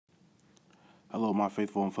Hello, my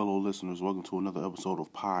faithful and fellow listeners. Welcome to another episode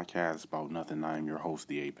of Podcast About Nothing. I am your host,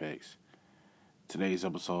 The Apex. Today's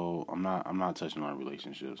episode, I'm not touching on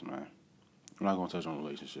relationships, man. I'm not gonna touch on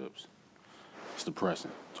relationships. It's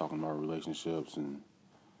depressing. Talking about relationships and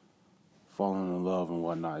falling in love and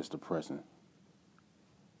whatnot is depressing.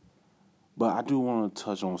 But I do want to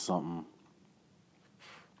touch on something.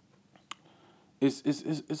 It's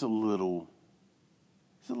a little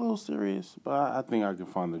serious, but I think I can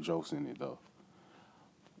find the jokes in it though.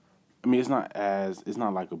 I mean, it's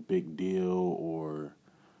not like a big deal, or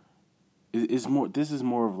it's more. This is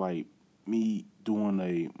more of like me doing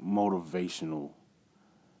a motivational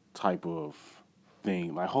type of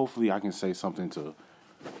thing. Like, hopefully, I can say something to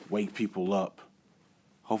wake people up.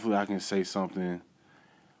 Hopefully, I can say something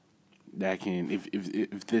that can,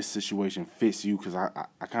 if this situation fits you, because I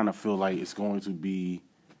kind of feel like it's going to be,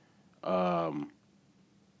 in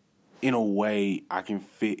a way, I can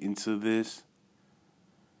fit into this.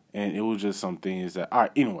 And it was just some things that, all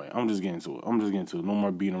right, anyway, I'm just getting to it. No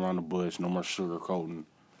more beating around the bush. No more sugarcoating.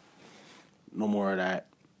 No more of that.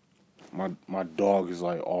 My dog is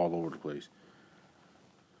like all over the place.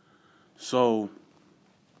 So,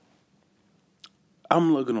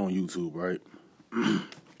 I'm looking on YouTube, right?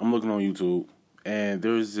 I'm looking on YouTube, and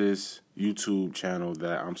there's this YouTube channel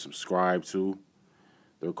that I'm subscribed to.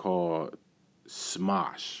 They're called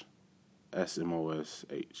Smosh. Smosh.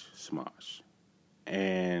 Smosh.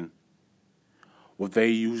 And what they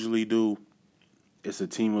usually do, it's a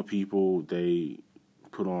team of people. They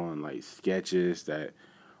put on like sketches that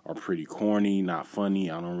are pretty corny, not funny.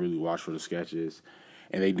 I don't really watch for the sketches.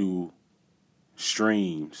 And they do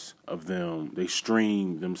streams of them. They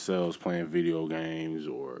stream themselves playing video games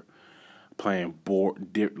or playing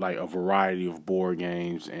like a variety of board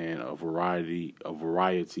games and a variety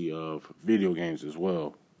of video games as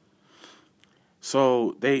well.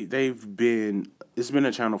 So it's been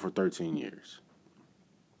a channel for 13 years.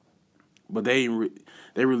 But they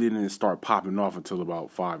really didn't start popping off until about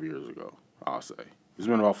 5 years ago, I'll say. It's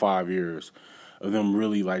been about 5 years of them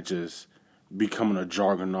really like just becoming a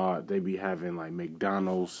juggernaut. They be having like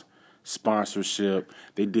McDonald's sponsorship.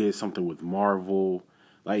 They did something with Marvel.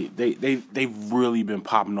 Like they've really been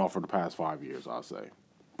popping off for the past 5 years, I'll say.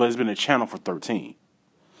 But it's been a channel for 13.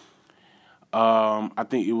 I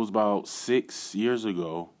think it was about 6 years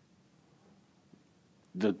ago.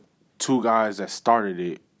 The two guys that started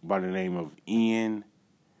it, by the name of Ian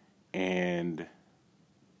and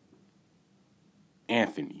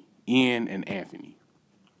Anthony.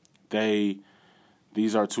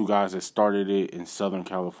 These are two guys that started it in Southern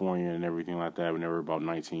California and everything like that when they were about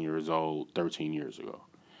 19 years old, 13 years ago.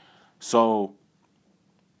 So,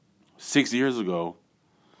 6 years ago,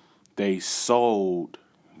 they sold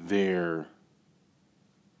their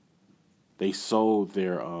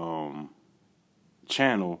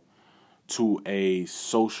channel to a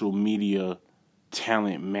social media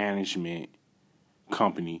talent management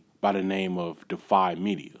company by the name of Defy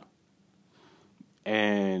Media.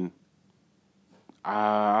 And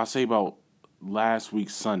I'll say about last week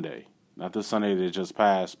Sunday, not the Sunday that just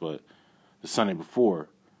passed, but the Sunday before,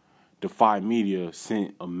 Defy Media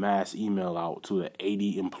sent a mass email out to the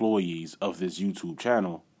 80 employees of this YouTube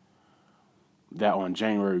channel that on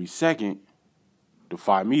January 2nd,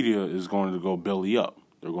 Defy Media is going to go belly up.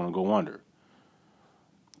 They're going to go under.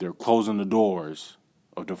 They're closing the doors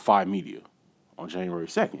of Defy Media on January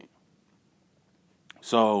 2nd.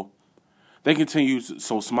 So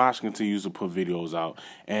Smosh continues to put videos out,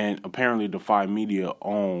 and apparently Defy Media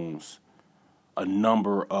owns a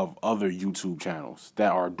number of other YouTube channels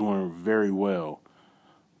that are doing very well.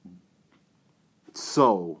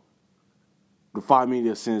 So Defy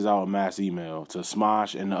Media sends out a mass email to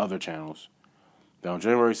Smosh and the other channels that on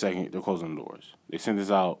January 2nd, they're closing the doors. They sent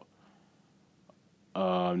this out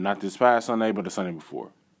not this past Sunday, but the Sunday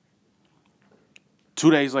before.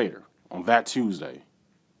 2 days later, on that Tuesday,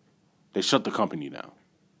 they shut the company down.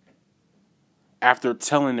 After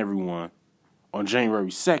telling everyone on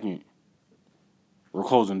January 2nd, we're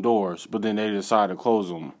closing doors, but then they decided to close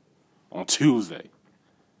them on Tuesday.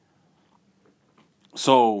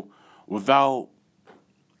 So, without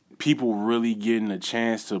people really getting a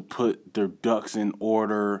chance to put their ducks in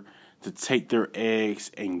order, to take their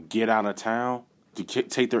eggs and get out of town, to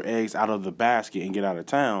take their eggs out of the basket and get out of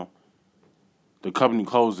town, the company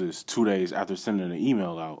closes 2 days after sending an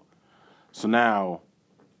email out. So now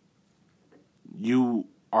you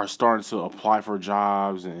are starting to apply for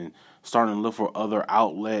jobs and starting to look for other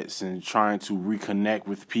outlets and trying to reconnect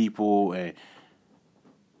with people. And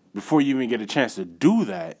before you even get a chance to do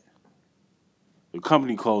that, the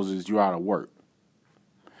company closes, you're out of work.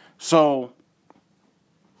 So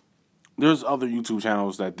there's other YouTube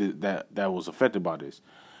channels that was affected by this,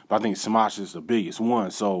 but I think Smosh is the biggest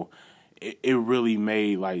one. So it really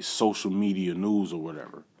made like social media news or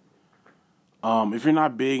whatever. If you're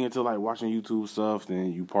not big into like watching YouTube stuff,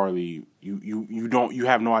 then you probably you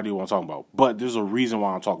have no idea what I'm talking about. But there's a reason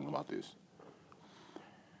why I'm talking about this.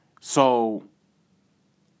 So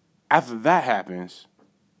after that happens,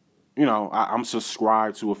 I'm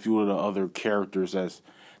subscribed to a few of the other characters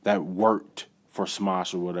that worked for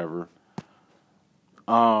Smosh or whatever.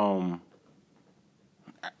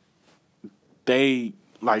 They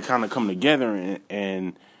like kind of come together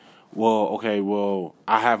and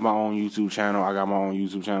I have my own YouTube channel. I got my own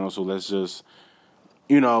YouTube channel, so let's just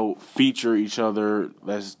feature each other.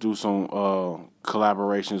 Let's do some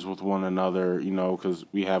collaborations with one another, because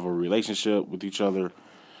we have a relationship with each other,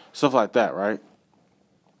 stuff like that, right?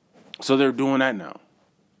 So they're doing that now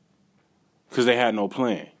because they had no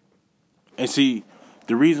plan. And see,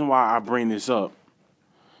 the reason why I bring this up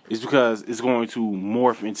is because it's going to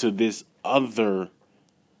morph into this other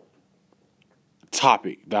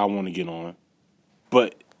topic that I want to get on.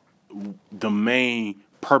 But the main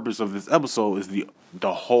purpose of this episode is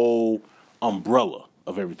the whole umbrella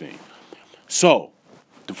of everything. So,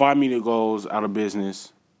 Defy Media goes out of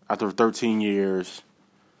business after 13 years.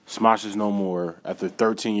 Smosh is no more after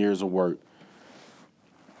 13 years of work.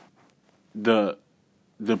 The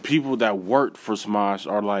people that worked for Smosh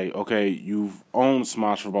are like, okay, you've owned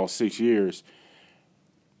Smosh for about 6 years.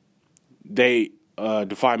 They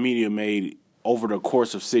Defy Media made, over the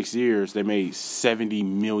course of 6 years, they made $70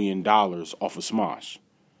 million off of Smosh.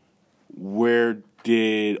 Where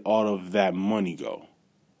did all of that money go?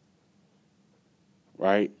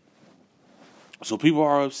 Right? So people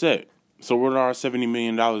are upset. So what are our $70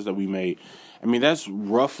 million that we made? I mean, that's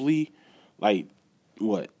roughly like,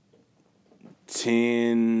 what,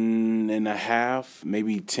 10 and a half,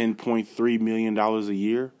 maybe $10.3 million a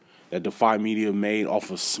year that Defy Media made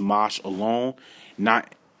off of Smosh alone,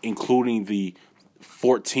 not including the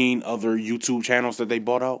 14 other YouTube channels that they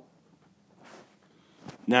bought out.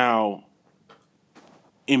 Now,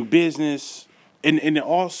 in business, and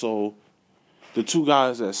also, the two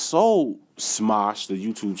guys that sold Smosh, the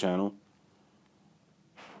YouTube channel,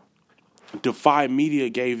 Defy Media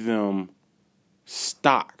gave them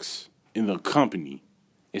stocks in the company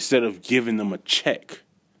instead of giving them a check.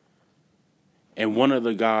 And one of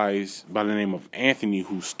the guys by the name of Anthony,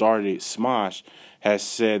 who started Smosh, has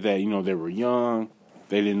said that, they were young,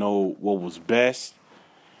 they didn't know what was best.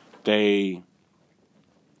 They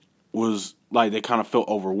kind of felt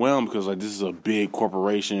overwhelmed because this is a big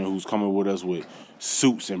corporation who's coming with us with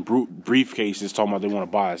suits and briefcases talking about they want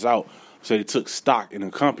to buy us out. So they took stock in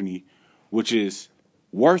the company, which is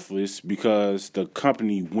worthless because the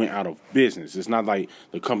company went out of business. It's not like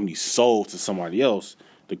the company sold to somebody else.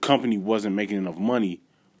 The company wasn't making enough money,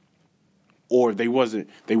 or they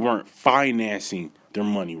weren't financing their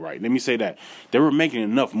money right. Let me say that. They were making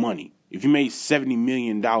enough money. If you made $70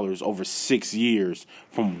 million over 6 years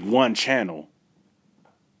from one channel,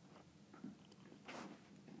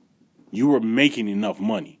 you were making enough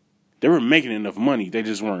money. They were making enough money. They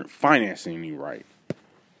just weren't financing it right.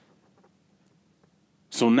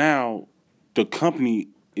 So now the company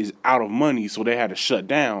is out of money, so they had to shut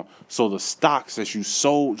down. So the stocks that you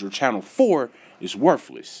sold your channel for is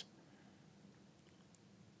worthless.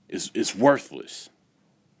 It's worthless.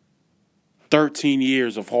 13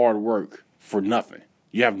 years of hard work for nothing.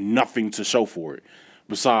 You have nothing to show for it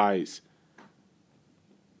besides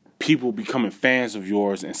people becoming fans of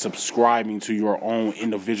yours and subscribing to your own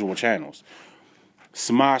individual channels.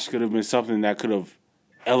 Smosh could have been something that could have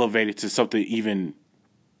elevated to something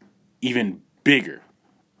even bigger.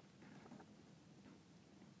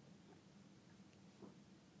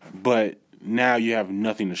 But now you have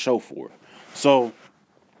nothing to show for it. So,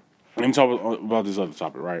 let me talk about this other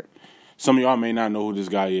topic, right? Some of y'all may not know who this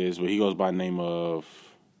guy is, but he goes by the name of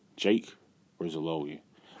Jake, or is it Logan?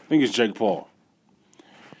 I think it's Jake Paul.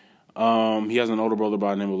 He has an older brother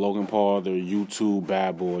by the name of Logan Paul. They're YouTube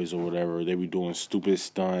bad boys or whatever. They be doing stupid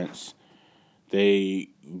stunts. They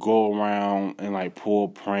go around and pull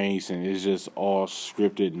pranks, and it's just all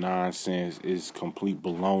scripted nonsense. It's complete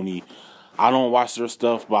baloney. I don't watch their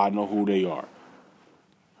stuff, but I know who they are.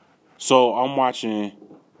 So I'm watching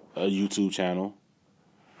a YouTube channel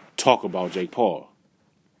talk about Jake Paul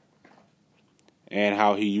and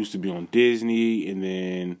how he used to be on Disney, and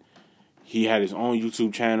then he had his own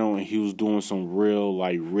YouTube channel, and he was doing some real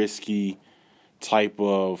risky type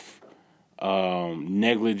of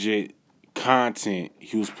negligent content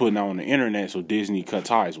he was putting out on the internet, so Disney cut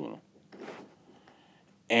ties with him.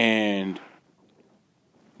 And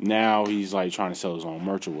now he's like trying to sell his own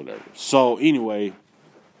merch or whatever. So anyway,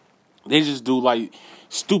 they just do like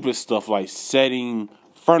stupid stuff like setting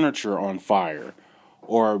furniture on fire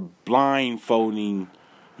or blindfolding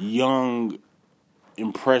young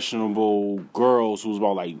impressionable girls who's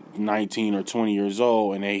about like 19 or 20 years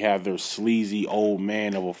old, and they have their sleazy old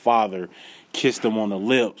man of a father kiss them on the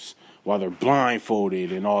lips while they're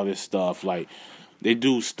blindfolded and all this stuff. Like, they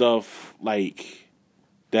do stuff like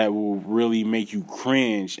that will really make you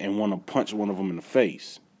cringe and want to punch one of them in the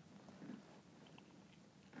face.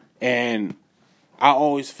 And I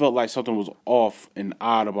always felt like something was off and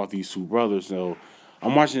odd about these two brothers. So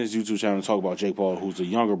I'm watching this YouTube channel talk about Jake Paul, who's the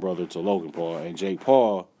younger brother to Logan Paul. And Jake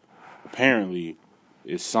Paul apparently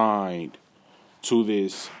is signed to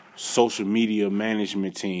this social media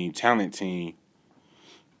management team, talent team.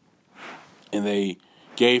 And they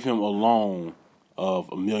gave him a loan of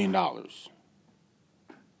 $1 million.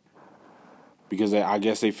 Because I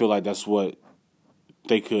guess they feel like that's what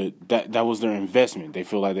they could, that was their investment. They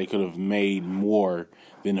feel like they could have made more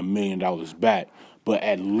than $1 million back, but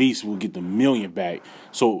at least we'll get the $1 million back.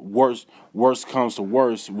 So worst comes to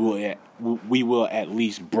worst, we will at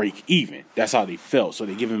least break even. That's how they felt. So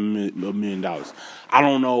they give him $1 million. I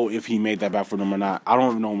don't know if he made that back for them or not. I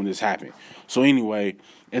don't even know when this happened. So anyway,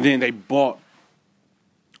 and then they bought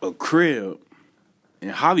a crib in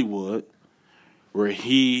Hollywood where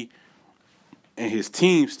he and his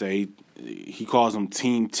team stayed. He calls them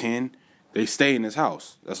Team 10. They stay in his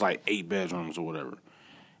house. That's like 8 bedrooms or whatever.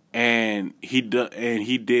 And he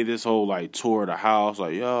did this whole like tour of the house,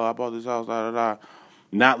 like, yo, I bought this house, da da da,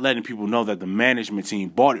 not letting people know that the management team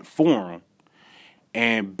bought it for him,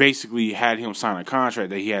 and basically had him sign a contract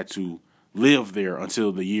that he had to live there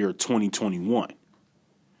until the year 2021.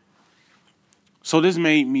 So this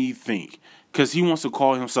made me think, because he wants to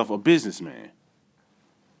call himself a businessman.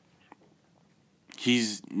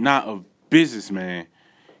 He's not a businessman.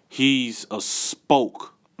 He's a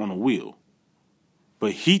spoke on a wheel.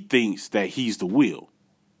 But he thinks that he's the wheel.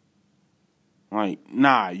 Like,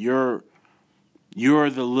 nah, you're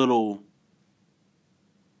the little,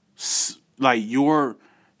 like, you're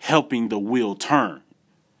helping the wheel turn.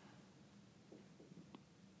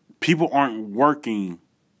 People aren't working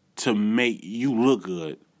to make you look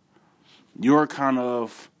good. You're kind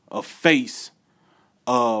of a face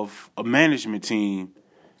of a management team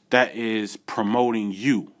that is promoting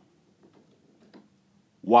you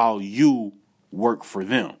while you work for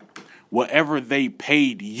them. Whatever they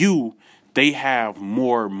paid you, they have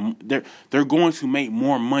more. They're going to make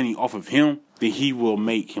more money off of him than he will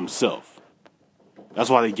make himself. That's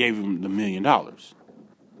why they gave him the $1 million.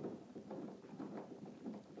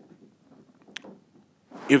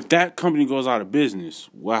 If that company goes out of business,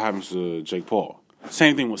 what happens to Jake Paul?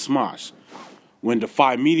 Same thing with Smosh. When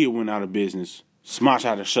Defy Media went out of business, Smosh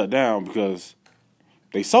had to shut down because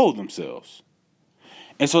they sold themselves.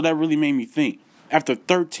 And so that really made me think. After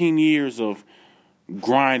 13 years of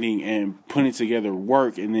grinding and putting together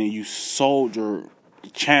work, and then you sold your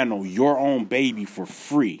channel, your own baby, for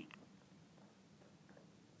free,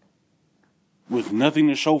 with nothing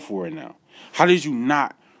to show for it now. How did you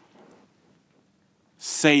not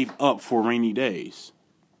save up for rainy days?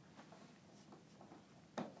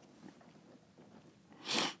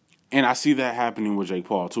 And I see that happening with Jake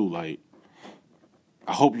Paul too. Like,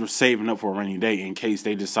 I hope you're saving up for a rainy day in case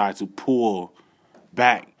they decide to pull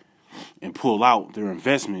back and pull out their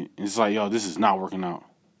investment. And it's like, yo, this is not working out.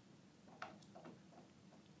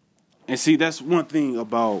 And see, that's one thing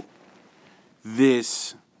about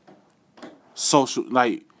this social,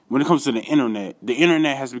 like, when it comes to the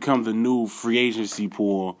internet has become the new free agency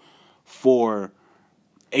pool for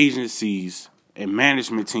agencies and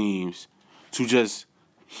management teams to just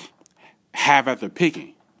have at their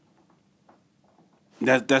picking.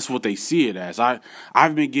 That's what they see it as.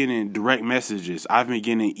 I've been getting direct messages. I've been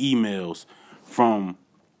getting emails from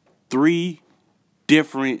 3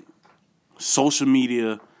 different social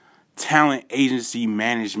media talent agency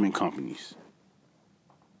management companies.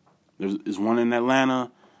 There's one in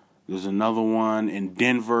Atlanta, there's another one in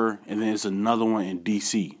Denver, and then there's another one in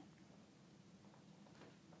DC.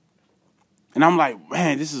 And I'm like,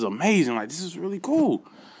 man, this is amazing. Like, this is really cool.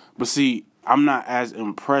 But see, I'm not as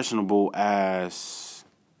impressionable as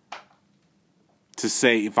to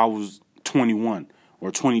say if I was 21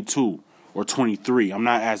 or 22 or 23. I'm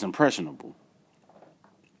not as impressionable.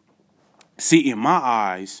 See, in my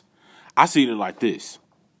eyes, I see it like this.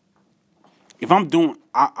 If I'm doing,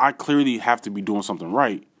 I clearly have to be doing something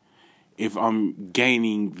right if I'm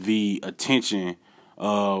gaining the attention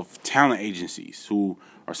of talent agencies who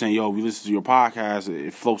are saying, yo, we listen to your podcast,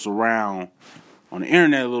 it floats around on the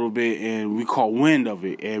internet a little bit, and we caught wind of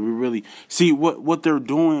it, and we really see what they're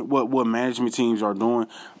doing, what management teams are doing.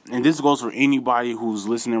 And this goes for anybody who's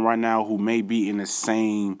listening right now who may be in the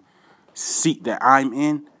same seat that I'm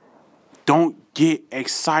in. Don't get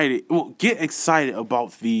excited. Well, get excited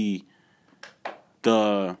about the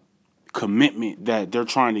commitment that they're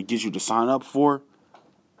trying to get you to sign up for.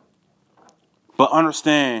 But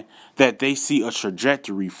understand that they see a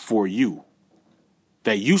trajectory for you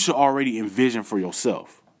that you should already envision for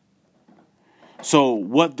yourself. So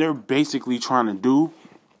what they're basically trying to do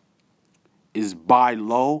is buy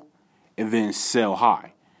low and then sell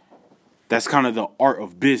high. That's kind of the art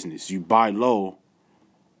of business. You buy low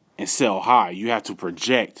and sell high. You have to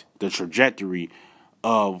project the trajectory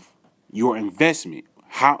of your investment.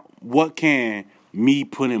 What can me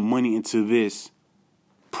putting money into this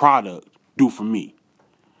product do for me?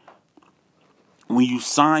 When you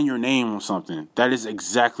sign your name on something, that is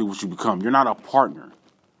exactly what you become. You're not a partner.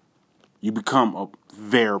 You become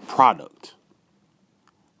their product.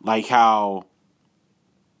 Like how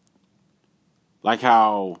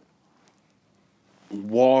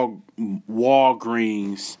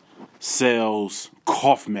Walgreens sells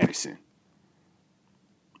cough medicine.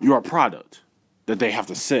 You're a product that they have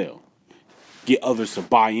to sell. Get others to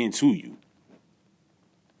buy into you.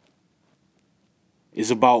 It's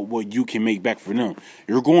about what you can make back for them.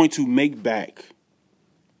 You're going to make back.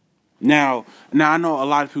 Now I know a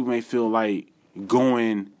lot of people may feel like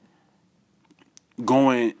going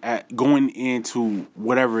into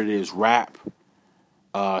whatever it is, rap,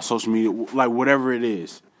 social media, like whatever it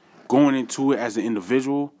is, going into it as an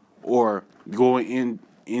individual or going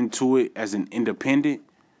into it as an independent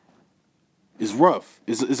is rough.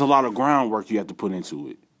 It's a lot of groundwork you have to put into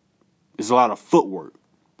it. It's a lot of footwork.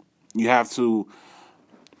 You have to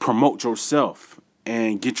promote yourself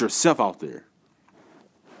and get yourself out there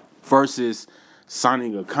versus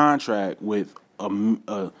signing a contract with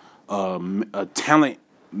a talent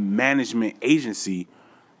management agency.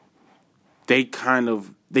 They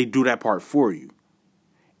do that part for you.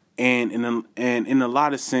 And in a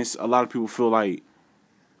lot of sense, a lot of people feel like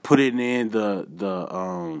putting in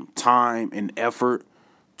the time and effort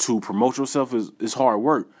to promote yourself is hard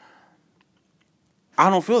work. I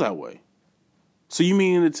don't feel that way. So you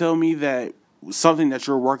mean to tell me that something that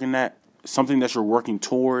you're working at, something that you're working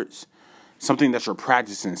towards, something that you're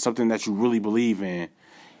practicing, something that you really believe in,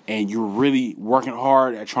 and you're really working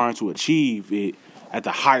hard at trying to achieve it at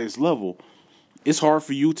the highest level, it's hard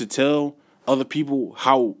for you to tell other people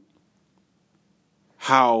how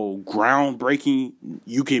groundbreaking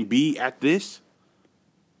you can be at this?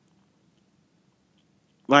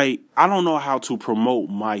 Like, I don't know how to promote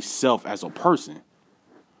myself as a person.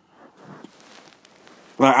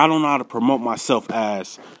 Like, I don't know how to promote myself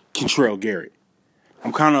as Kentrell Garrett.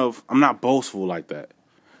 I'm not boastful like that.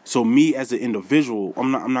 So me as an individual,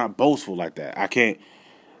 I'm not boastful like that. I can't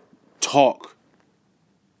talk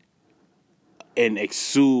and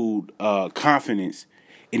exude confidence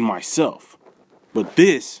in myself. But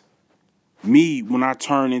me, when I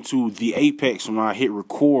turn into the apex, when I hit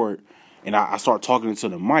record and I start talking into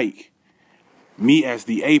the mic, me as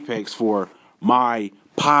the apex for my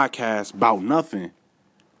podcast About Nothing,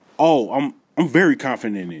 I'm very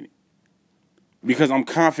confident in it. Because I'm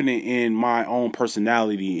confident in my own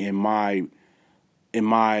personality, in my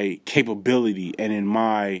capability, and in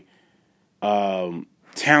my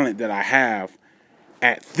talent that I have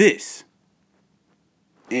at this.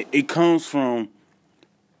 It comes from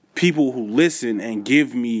people who listen and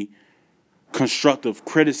give me constructive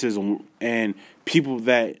criticism and people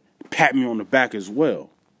that pat me on the back as well.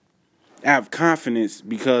 I have confidence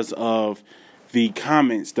because of the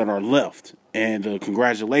comments that are left and the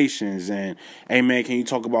congratulations and, hey man, can you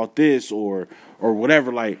talk about this or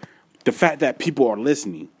whatever. Like, the fact that people are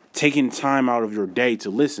listening, taking time out of your day to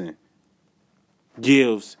listen,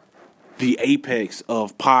 gives the apex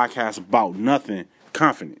of podcasts About Nothing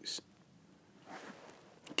confidence.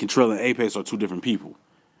 Kentrell and Apex are two different people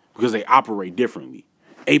because they operate differently.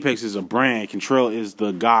 Apex is a brand. Kentrell is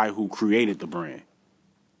the guy who created the brand.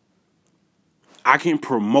 I can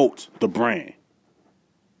promote the brand.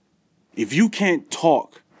 If you can't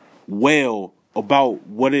talk well about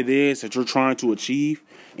what it is that you're trying to achieve,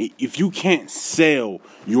 if you can't sell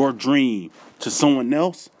your dream to someone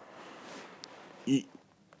else,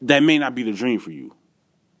 that may not be the dream for you.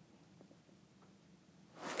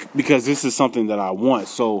 Because this is something that I want.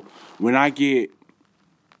 So when I get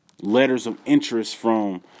letters of interest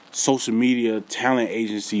from social media, talent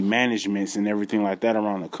agency, managements, and everything like that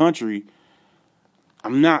around the country,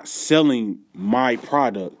 I'm not selling my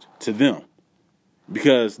product to them.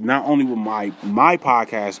 Because not only will my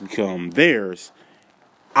podcast become theirs,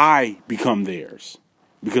 I become theirs.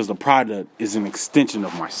 Because the product is an extension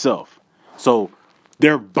of myself. So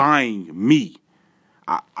they're buying me.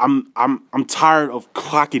 I'm tired of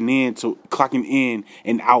clocking in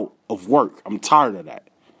and out of work. I'm tired of that.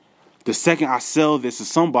 The second I sell this to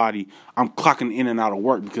somebody, I'm clocking in and out of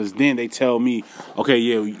work, because then they tell me, okay,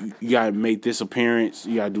 yeah, you gotta make this appearance,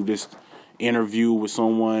 you gotta do this interview with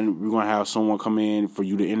someone. We're gonna have someone come in for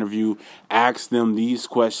you to interview. Ask them these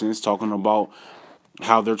questions, talking about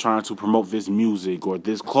how they're trying to promote this music or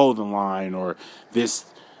this clothing line or this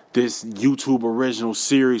YouTube original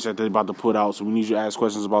series that they're about to put out. So we need you to ask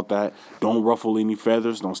questions about that. Don't ruffle any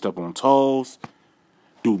feathers. Don't step on toes.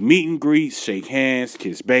 Do meet and greets, shake hands,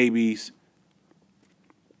 kiss babies.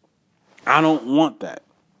 I don't want that,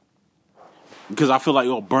 because I feel like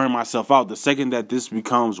it'll burn myself out. The second that this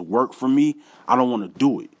becomes work for me, I don't want to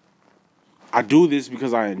do it. I do this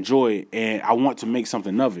because I enjoy it, and I want to make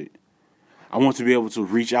something of it. I want to be able to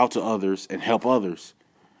reach out to others and help others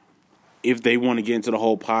if they want to get into the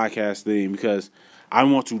whole podcast thing, because I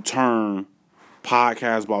want to turn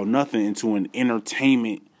Podcast About Nothing into an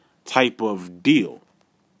entertainment type of deal.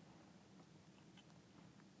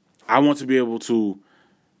 I want to be able to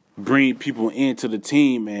bring people into the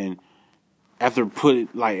team, and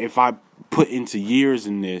if I put into years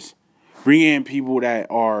in this, bring in people that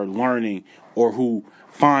are learning or who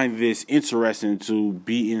find this interesting to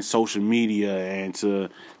be in social media and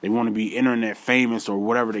they want to be internet famous or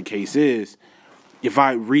whatever the case is. If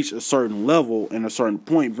I reach a certain level and a certain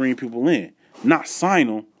point, bring people in, not sign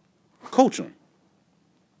them, coach them.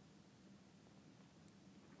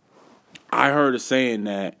 I heard a saying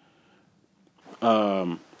that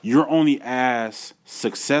you're only as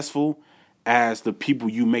successful as the people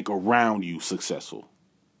you make around you successful.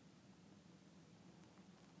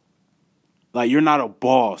 Like, you're not a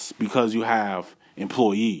boss because you have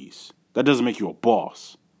employees. That doesn't make you a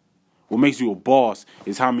boss. What makes you a boss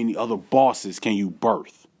is how many other bosses can you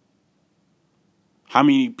birth. How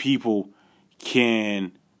many people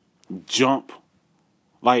can jump?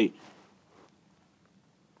 Like,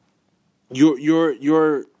 you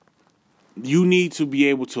need to be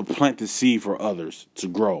able to plant the seed for others to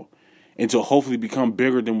grow and to hopefully become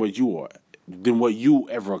bigger than what you are, than what you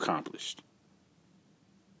ever accomplished.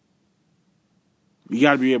 You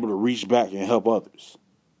got to be able to reach back and help others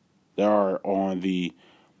that are on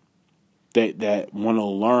that want to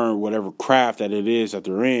learn whatever craft that it is that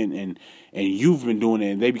they're in, and you've been doing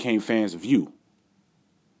it and they became fans of you.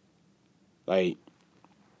 Like,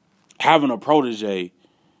 having a protege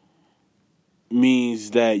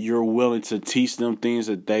means that you're willing to teach them things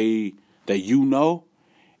that you know,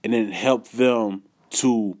 and then help them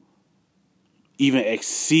to even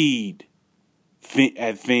exceed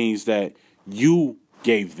at things that you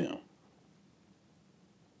gave them.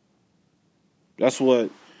 That's what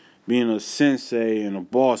being a sensei and a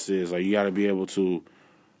boss is. Like, you got to be able to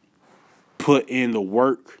put in the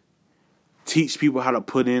work, teach people how to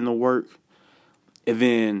put in the work, and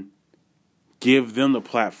then give them the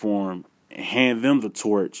platform and hand them the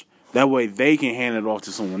torch. That way they can hand it off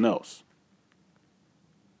to someone else.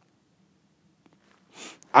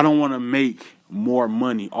 I don't want to make more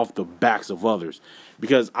money off the backs of others,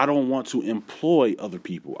 because I don't want to employ other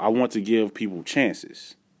people. I want to give people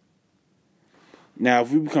chances. Now,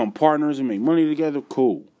 if we become partners and make money together,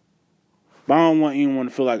 cool. But I don't want anyone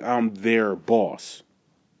to feel like I'm their boss.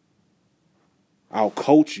 I'll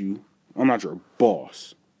coach you. I'm not your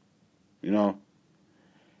boss. You know?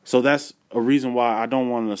 So that's a reason why I don't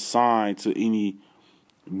want to assign to any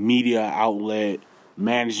media outlet,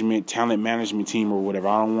 management, talent management team or whatever.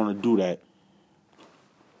 I don't want to do that.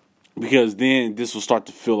 Because then this will start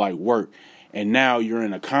to feel like work. And now you're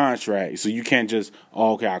in a contract. So you can't just,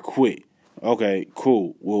 okay, I quit. Okay,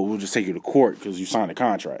 cool. Well, we'll just take you to court because you signed a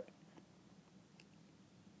contract.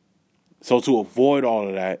 So to avoid all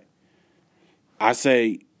of that, I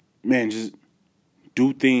say, man, just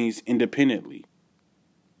do things independently.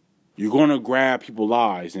 You're going to grab people's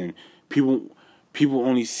eyes, and people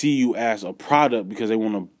only see you as a product because they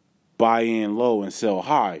want to buy in low and sell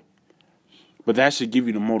high. But that should give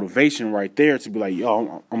you the motivation right there to be like,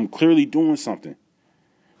 yo, I'm clearly doing something.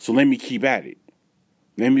 So let me keep at it.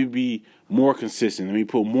 Let me be more consistent. Let me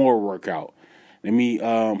put more work out. Let me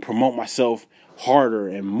promote myself harder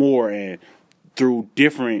and more and through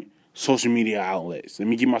different social media outlets. Let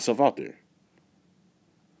me get myself out there.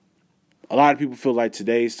 A lot of people feel like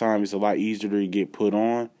today's time is a lot easier to get put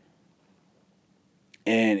on.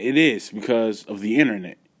 And it is because of the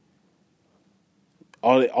internet.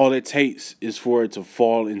 All it takes is for it to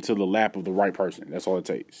fall into the lap of the right person. That's all it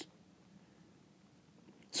takes.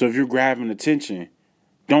 So if you're grabbing attention,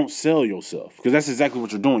 don't sell yourself, because that's exactly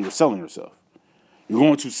what you're doing. You're selling yourself. You're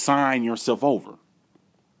going to sign yourself over.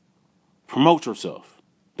 Promote yourself.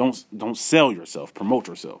 Don't sell yourself. Promote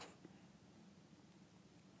yourself.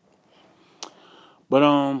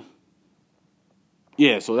 But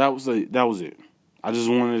yeah. So that was it. I just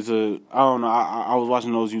wanted to. I don't know. I was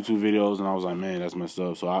watching those YouTube videos and I was like, man, that's messed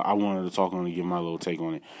up. So I wanted to talk on it and give my little take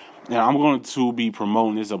on it. And I'm going to be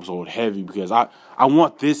promoting this episode heavy because I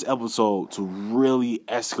want this episode to really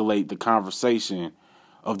escalate the conversation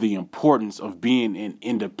of the importance of being an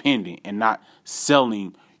independent and not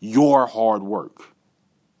selling your hard work.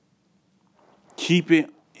 Keep it,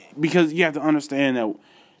 because you have to understand that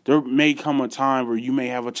there may come a time where you may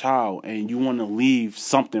have a child and you want to leave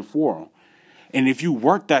something for them. And if you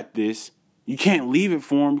worked at this, you can't leave it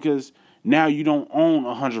for them because now you don't own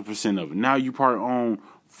 100% of it. Now you probably own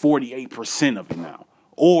 48% of it now.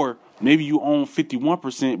 Or maybe you own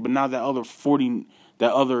 51%, but now that other 49%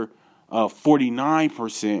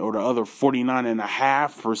 or the other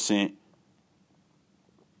 49.5%,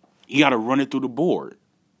 you got to run it through the board.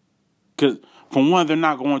 Because, for one, they're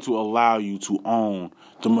not going to allow you to own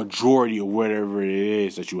the majority of whatever it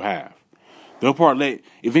is that you have. They'll probably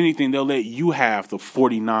if anything, they'll let you have the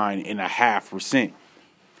 49.5%.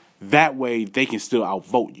 That way, they can still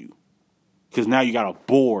outvote you. Because now you got a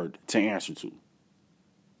board to answer to.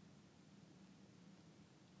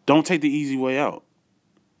 Don't take the easy way out.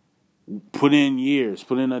 Put in years,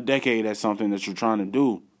 put in a decade at something that you're trying to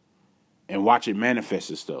do, and watch it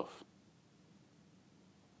manifest itself.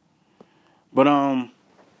 But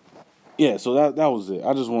yeah. So that was it.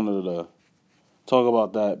 I just wanted to talk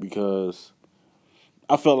about that because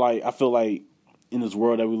I feel like in this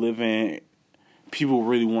world that we live in, people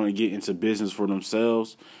really want to get into business for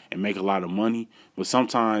themselves and make a lot of money. But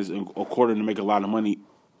sometimes, in order to make a lot of money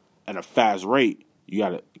at a fast rate, you got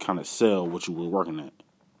to kind of sell what you were working at.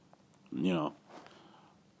 You know,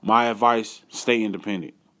 my advice, stay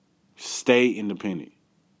independent. Stay independent.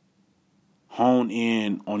 Hone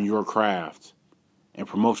in on your craft and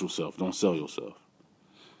promote yourself. Don't sell yourself.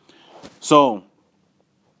 So,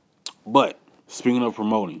 but speaking of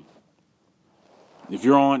promoting, if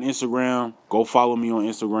you're on Instagram, go follow me on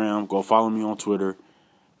Instagram. Go follow me on Twitter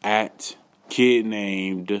at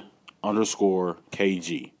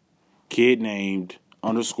kidnamed_KG.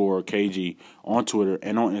 Kidnamed_KG on Twitter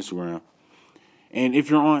and on Instagram. And if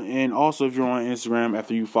you're on Instagram,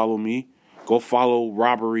 after you follow me, go follow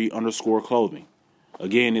robbery_clothing.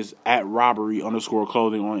 Again, it's at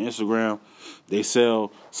robbery_clothing on Instagram. They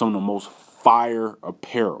sell some of the most fire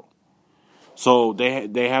apparel. So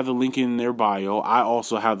they have the link in their bio. I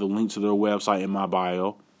also have the link to their website in my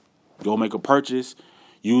bio. Go make a purchase.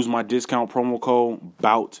 Use my discount promo code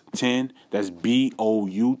BOUT10. That's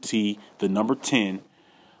BOUT, the number 10.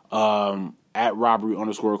 At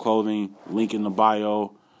robbery_clothing. Link in the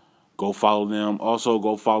bio. Go follow them. Also,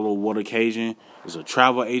 go follow What Occasion. It's a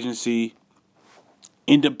travel agency.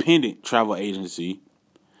 Independent travel agency.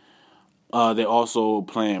 They also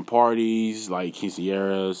plan parties like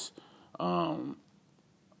quinceañeras,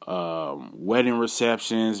 wedding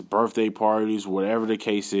receptions, birthday parties, whatever the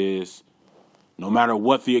case is. No matter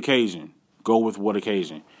what the occasion, go with What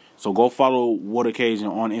Occasion. So go follow What Occasion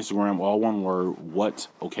on Instagram, all one word, What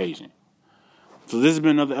Occasion. So this has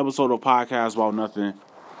been another episode of Podcast About Nothing.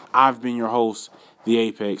 I've been your host, The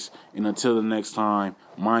Apex, and until the next time,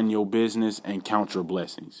 mind your business and count your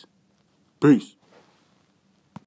blessings. Peace.